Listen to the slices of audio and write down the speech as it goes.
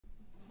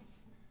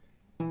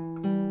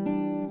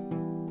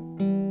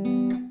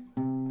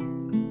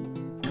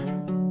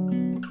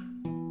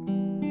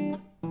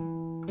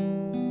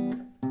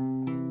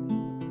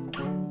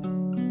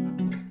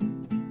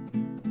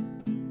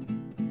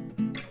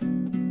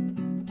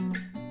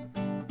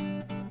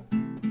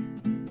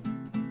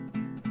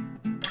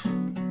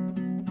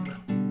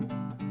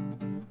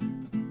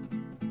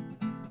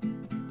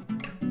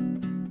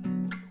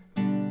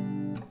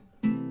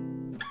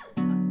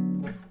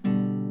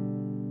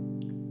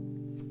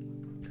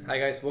Hi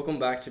guys, welcome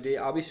back. Today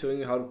I'll be showing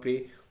you how to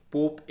play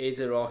Pope Is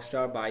A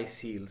Rockstar by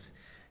Seals.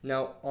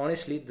 Now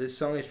honestly, this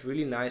song is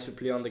really nice to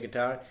play on the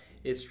guitar.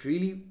 It's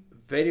really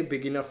very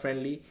beginner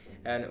friendly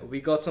and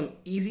we got some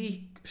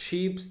easy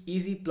shapes,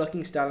 easy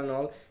plucking style and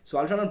all. So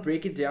I'll try to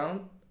break it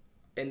down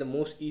in the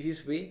most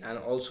easiest way and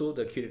also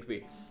the cutest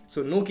way.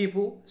 So no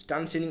capo,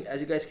 stand tuning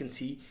as you guys can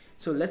see.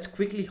 So let's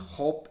quickly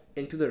hop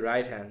into the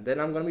right hand. Then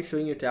I'm going to be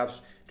showing you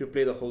tabs to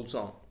play the whole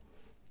song.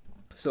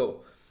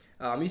 So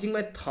I'm using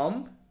my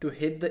thumb to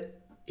hit the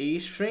A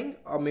string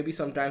or maybe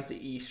sometimes the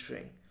E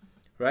string,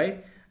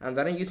 right? And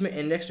then I use my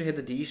index to hit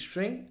the D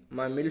string,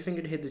 my middle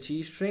finger to hit the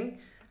G string,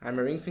 and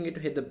my ring finger to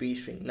hit the B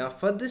string. Now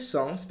for this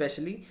song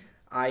especially,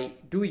 I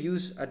do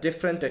use a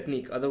different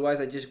technique. Otherwise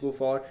I just go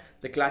for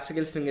the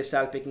classical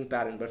fingerstyle picking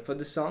pattern, but for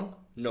this song,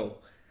 no.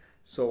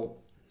 So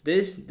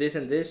this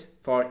and this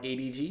for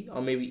ADG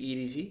or maybe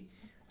EDG.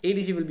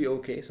 ADG will be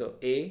okay, so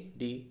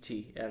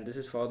ADG, and this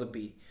is for the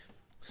B.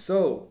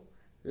 So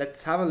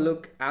let's have a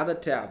look at the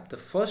tab. The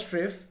first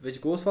riff,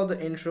 which goes for the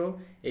intro,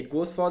 it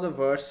goes for the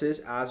verses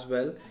as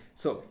well.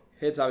 So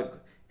here's how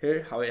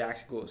it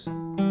actually goes.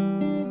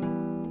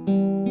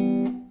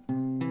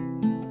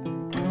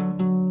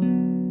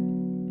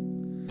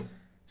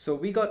 So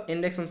we got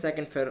index on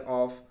second fret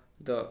of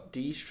the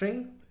D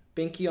string,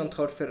 pinky on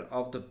third fret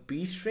of the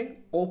B string,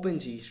 open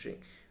G string.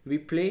 We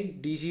play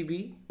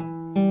DGB.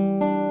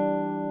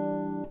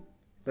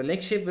 The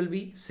next shape will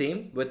be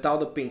same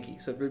without the pinky.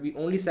 So it will be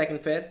only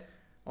second fret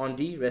on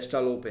D, rest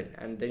all open,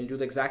 and then you do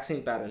the exact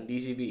same pattern,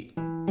 DGB.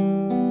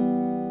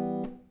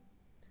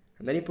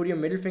 And then you put your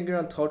middle finger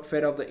on third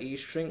fret of the A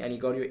string and you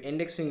got your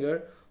index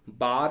finger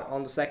barred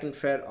on the second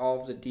fret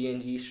of the D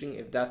and G string.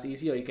 If that's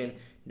easy, or you can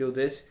do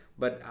this,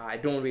 but I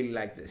don't really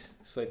like this.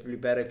 So it will be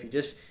better if you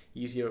just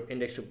use your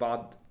index to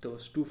bar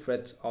those two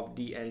frets of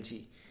D and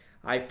G.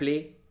 I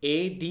play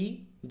A,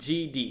 D,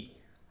 G, D.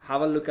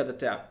 Have a look at the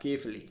tab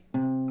carefully.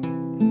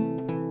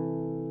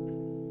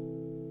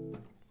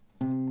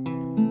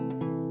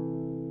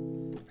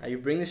 You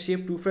bring the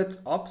shape 2 frets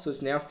up, so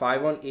it's now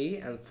 5 on A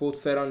and 4th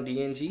fret on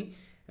D and G,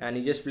 and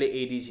you just play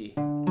ADG.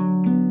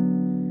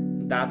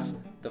 That's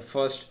the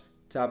first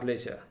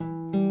tablature.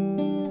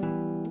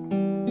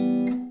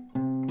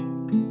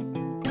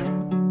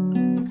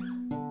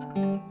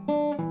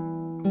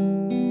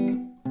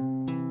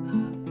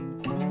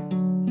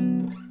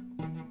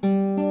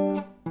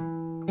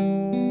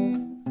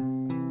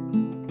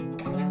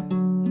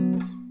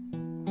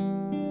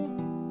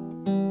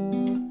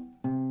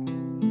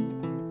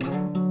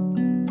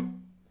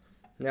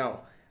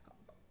 Now,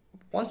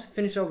 once we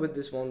finish up with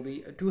this one,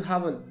 we do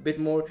have a bit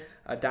more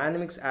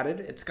dynamics added.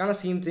 It's kind of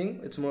same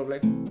thing. It's more of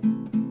like.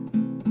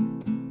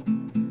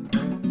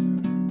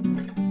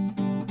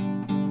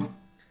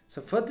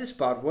 So for this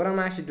part, what I'm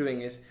actually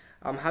doing is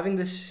I'm having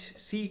this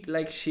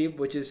C-like shape,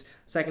 which is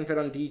second fret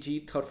on D,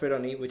 G, third fret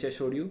on A, which I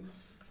showed you.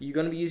 You're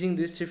going to be using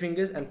these 3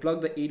 fingers and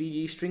plug the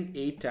ADG string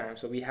 8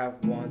 times. So we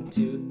have 1,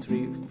 2,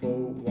 3, 4,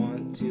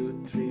 1,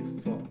 2, 3,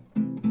 4.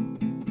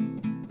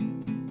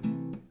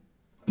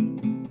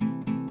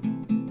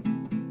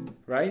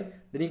 Right?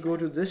 Then you go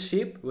to this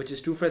shape, which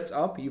is 2 frets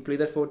up. You play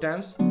that 4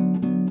 times.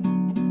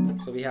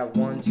 So we have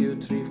 1,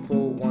 2, 3,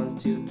 4, 1,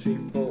 2, 3,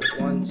 4,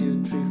 1,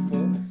 2, 3, 4.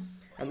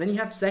 And then you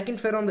have second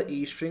fret on the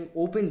A string,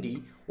 open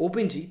D,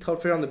 open G,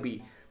 third fret on the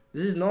B.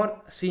 This is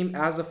not same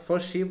as the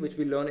first shape which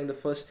we learned in the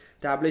first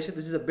tablature.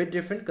 This is a bit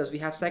different because we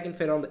have second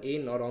fret on the A,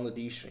 not on the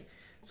D string.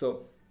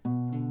 So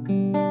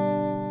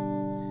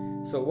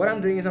what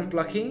I'm doing is I'm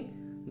plucking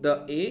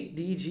the A,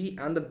 D, G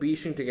and the B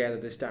string together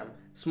this time.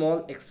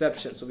 Small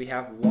exception. So we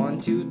have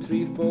 1, 2,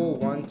 3, 4,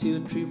 1,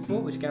 2, 3,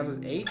 4, which counts as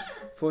 8.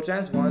 4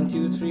 times, 1,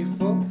 2, 3,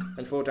 4,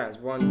 and 4 times,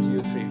 1,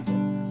 2, 3,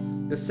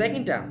 4. The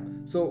second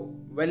time, so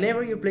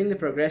whenever you're playing the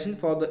progression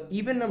for the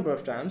even number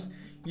of times,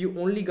 you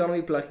only gonna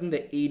be plucking the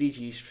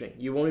ADG string.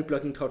 You won't be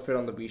plucking third fret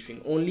on the B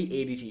string, only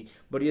ADG.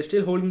 But you're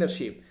still holding that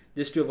shape,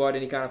 just to avoid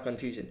any kind of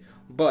confusion.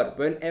 But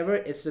whenever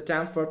it's the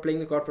time for playing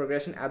the chord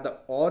progression at the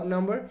odd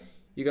number,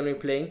 you're going to be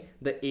playing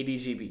the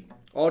ADGB.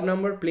 Odd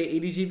number, play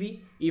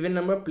ADGB. Even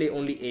number, play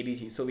only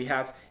ADG. So we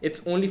have,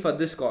 it's only for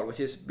this chord, which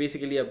is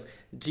basically a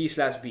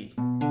G/B.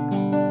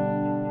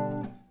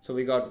 So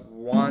we got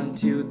 1,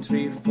 2,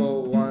 3,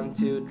 4, 1,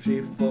 2,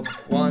 3, 4,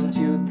 1,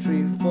 2,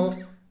 3, 4.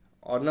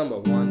 Odd number,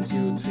 1,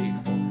 2, 3,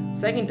 4.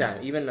 Second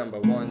time, even number,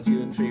 1,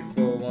 2, 3,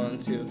 4, 1,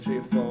 2,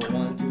 3, 4,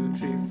 1, 2,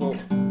 3, 4.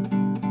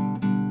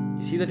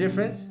 You see the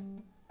difference?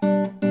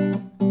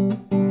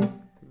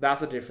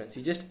 That's the difference.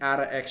 You just add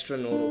an extra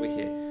note over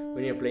here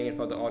when you're playing it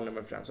for the odd number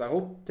of times. So I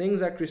hope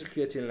things are crystal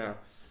clear till now.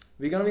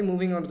 We're gonna be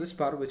moving on to this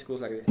part, which goes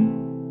like this.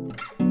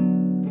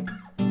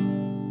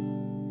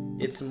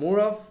 It's more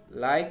of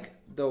like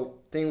the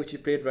thing which you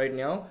played right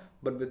now,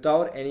 but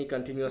without any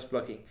continuous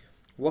plucking.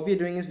 What we're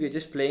doing is we're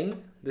just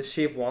playing this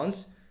shape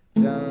once,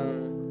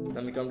 then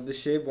we come to this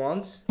shape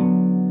once,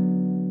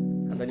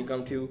 and then you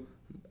come to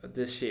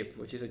this shape,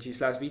 which is a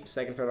G/B,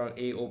 second fret on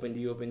A, open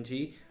D, open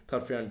G,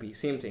 third fret on B.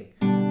 Same thing.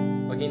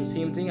 Again,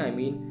 same thing. I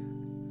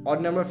mean,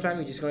 odd number of time,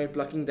 you're just going to be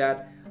plucking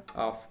that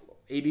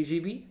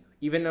ADGB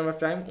even number of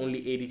time,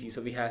 only 80 G.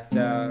 So we have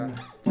ta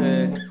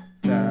ta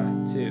ta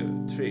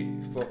 2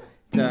 3 4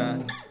 ta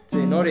ta.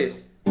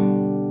 Notice.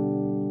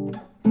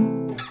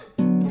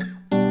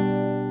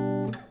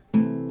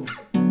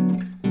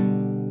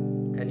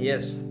 And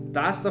yes,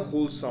 that's the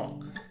whole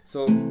song.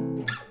 So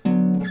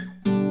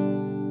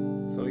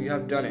you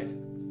have done it.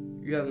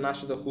 You have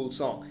mastered the whole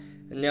song.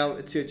 And now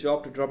it's your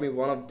job to drop me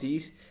one of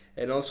these.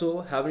 And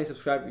also, haven't you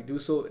subscribed? You do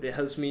so. It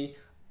helps me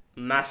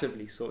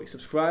massively. So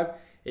subscribe.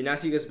 And I'll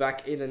see you guys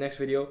back in the next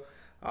video.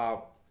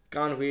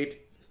 Can't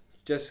wait.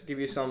 Just give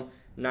you some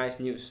nice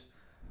news,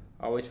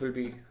 which will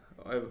be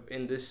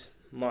in this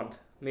month,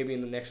 maybe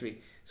in the next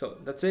week. So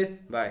that's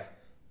it. Bye.